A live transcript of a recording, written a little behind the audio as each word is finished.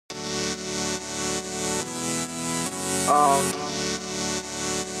Um,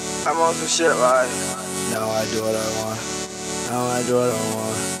 I'm on some shit like, Now I do what I want. Now I do what I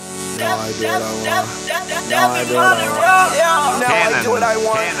want. Now I do what I want. Now I do what I want. now I do what I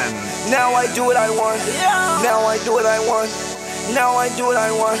want. Now I do what I want. Now I do what I want. Now I do what I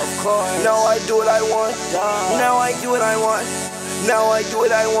want. Now I do what I want. Now I do what I want. Now I do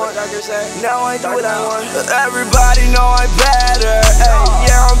what I want. Now I do what I want. Everybody know I'm better. Ay,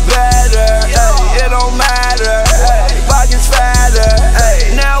 yeah, I'm better. Ay, it don't matter. Ay, pockets fatter.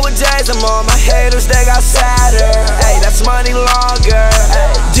 Ay, nowadays I'm on my haters, they got sadder. Ay, that's money longer. Ay,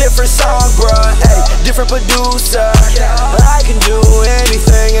 different song, bruh. Ay, different producer. I can do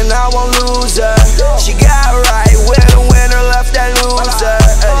anything and I won't lose her. She got right with a winner, left that loser.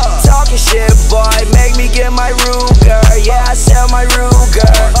 Ay, talking shit, boy, make me get my Ruger. Yeah, I sell my Ruger.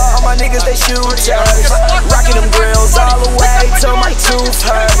 All my niggas, they shooters. Rocking them grills all the way till my tooth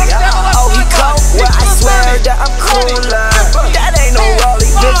hurt. Oh, he cold? Well, I swear that I'm cooler. That ain't no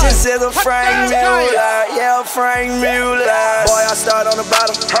rolling, bitches, is a Frank Mueller. Yeah, Frank Mueller. Boy, I start on the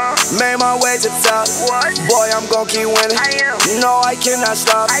bottom, made my way to the top. Boy, I'm gon' keep winning. No, I cannot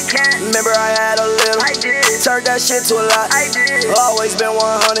stop. Remember I had a little, turned that shit to a lot. Always been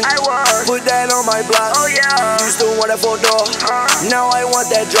 100, put that on my block. Used to want that 4-door, now I want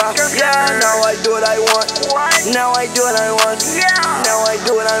that drop. Yeah, now I do what I want. Now I do what I want. Now I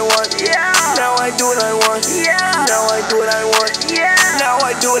do what I want. Now I do what I want. Now I do what I want. Now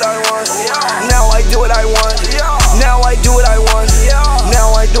I do what I want. Now I do what I want. Now I do what I want.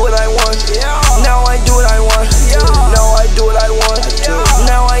 Now I do what I want. Now I do what I want. Now I do what I want.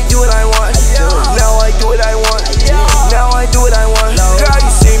 Now I do what I want. Now I do what I want. Now I do what I want. Girl,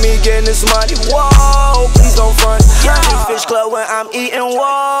 you see me getting this money. Whoa, please don't front. Fish club when I'm eating.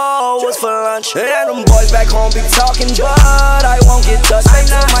 Whoa, what's for lunch? And them boys back home be talking, but I won't get touched. I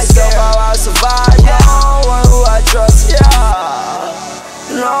know myself how I survive. No one who I trust.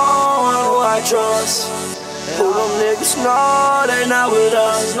 No one who I trust. Who them niggas know they not with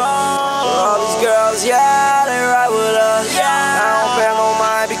us. All these girls, yeah, they ride with us. I don't pay no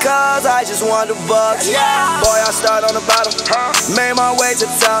mind because I just want the bucks. Boy, I start on the bottom, made my way to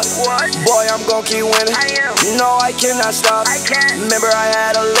the top. Boy, I'm gon' keep winning. No, I cannot stop. Remember I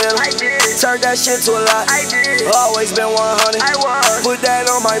had a little, turned that shit to a lot. Always been 100, put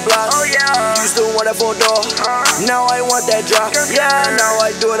that on my block. Used to want that 4-door, now I want that drop. Yeah, now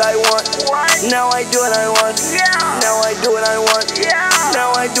I do what I want. Now I do what I want. Now I do what I want.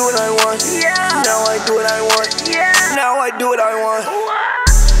 Now I do what I want. Now I do what I want. Now I do what I want.